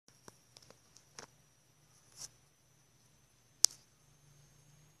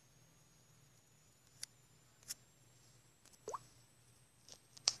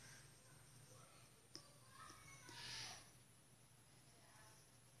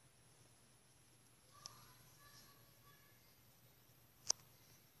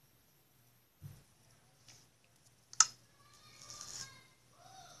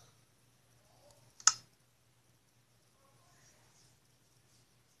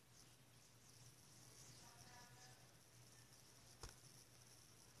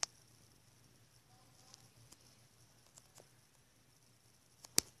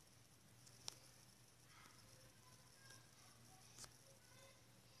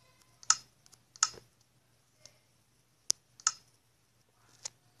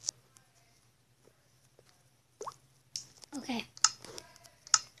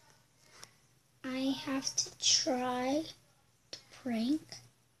have to try to prank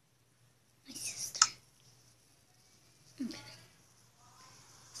my sister. Okay.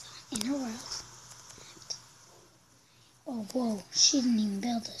 So in her world. Oh, whoa, she didn't even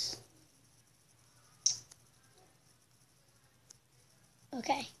build this.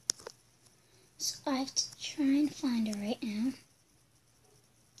 Okay. So I have to try and find her right now.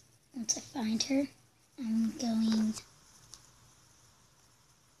 Once I find her, I'm going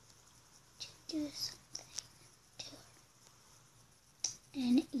to do something to her.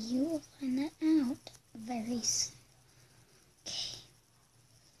 And you will find that out very soon. Okay.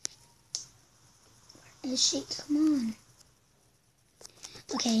 Where is she? Come on.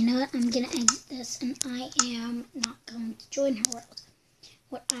 Okay, you know what? I'm going to exit this, and I am not going to join her world.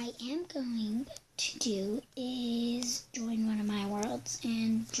 What I am going to do is join one of my worlds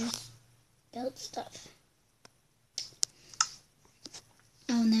and just build stuff.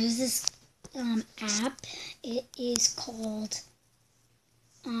 Oh, and there's this app. It is called,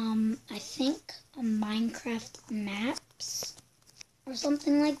 I think, Minecraft Maps or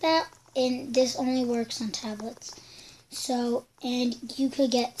something like that. And this only works on tablets. So, and you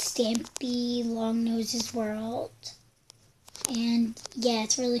could get Stampy Longnose's world. And yeah,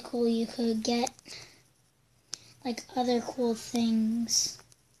 it's really cool. You could get like other cool things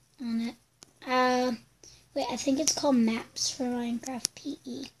on it. Wait, I think it's called Maps for Minecraft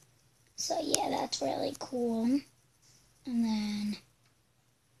PE. So yeah, that's really cool. And then,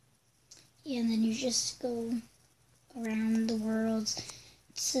 yeah, and then you just go around the worlds.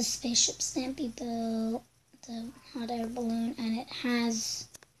 It's the spaceship Stampy built, the hot air balloon, and it has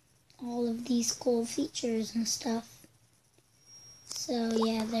all of these cool features and stuff. So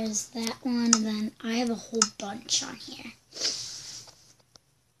yeah, there's that one, and then I have a whole bunch on here.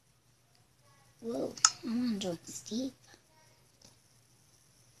 Whoa, I want to join Steve.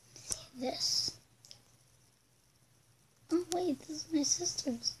 See this. Oh wait, this is my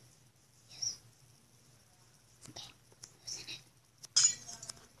sister's. Yes. Okay, who's in it?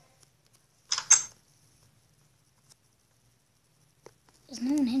 There's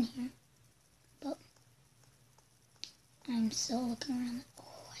no one in here, but I'm still looking around.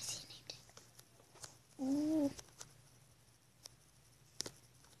 Oh, I see a name tag. Ooh.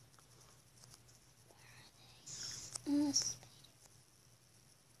 Where are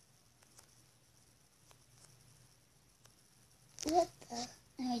they? What the?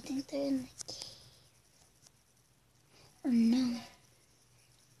 No, I think they're in the cave. Or no.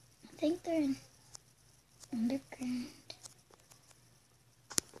 I think they're in underground.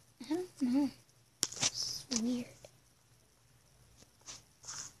 I don't know. It's weird.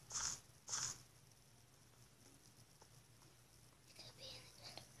 Could be in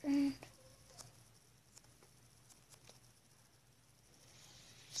the underground.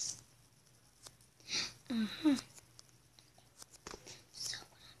 So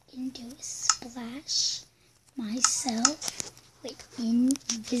what I'm gonna do is splash myself with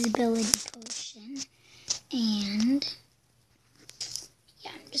invisibility potion, and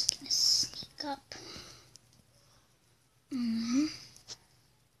yeah, I'm just gonna sneak up on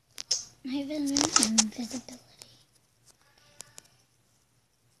my invisibility.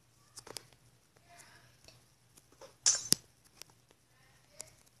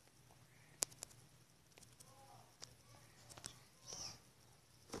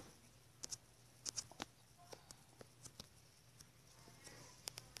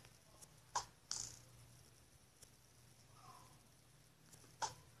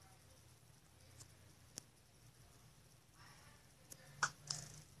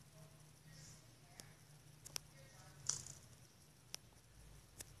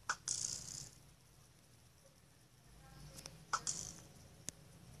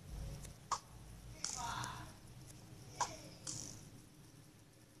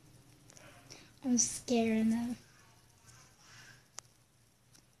 I'm scaring them.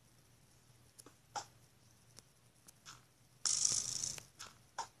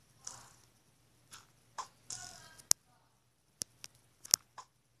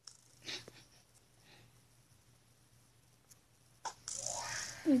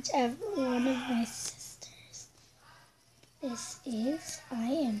 Whichever one of my sisters this is, I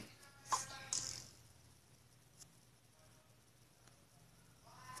am scared.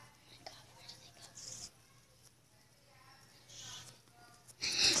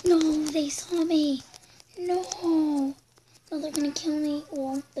 No, they saw me. No. No, they're gonna kill me.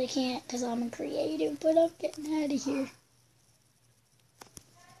 Well, they can't because I'm a creative, but I'm getting out of here.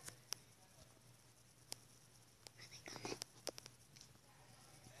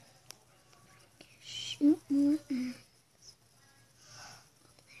 Shoot more.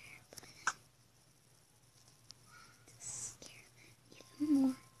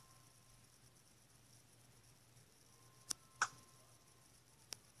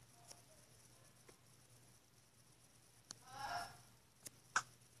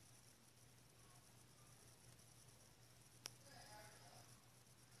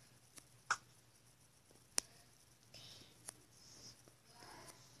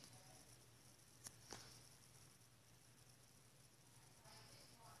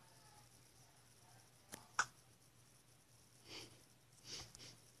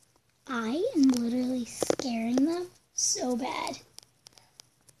 I am literally scaring them so bad.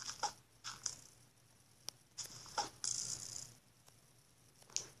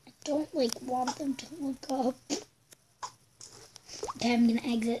 I don't like want them to look up. Okay, I'm gonna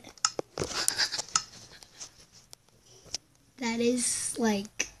exit. That is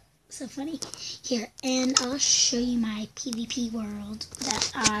like so funny. Here, and I'll show you my PvP world that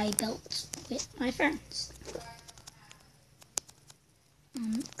I built with my friends.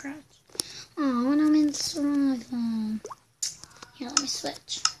 Crouch. Oh, and I'm in survival. Here, let me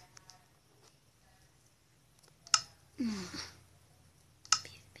switch.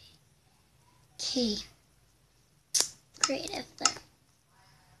 Okay. Creative there.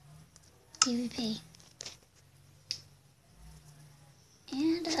 PvP.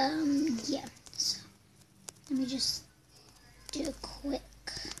 And, yeah. So, let me just do a quick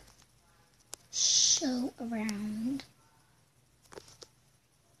show around.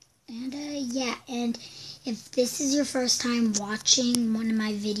 And, yeah. And if this is your first time watching one of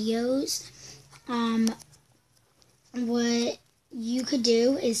my videos, what you could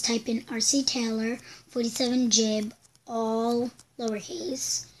do is type in RC Taylor 47Jib, all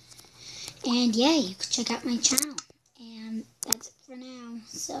lowercase. And yeah, you can check out my channel. And that's it for now.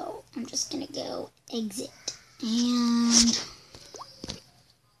 So I'm just gonna go exit. And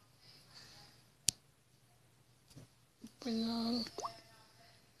blah.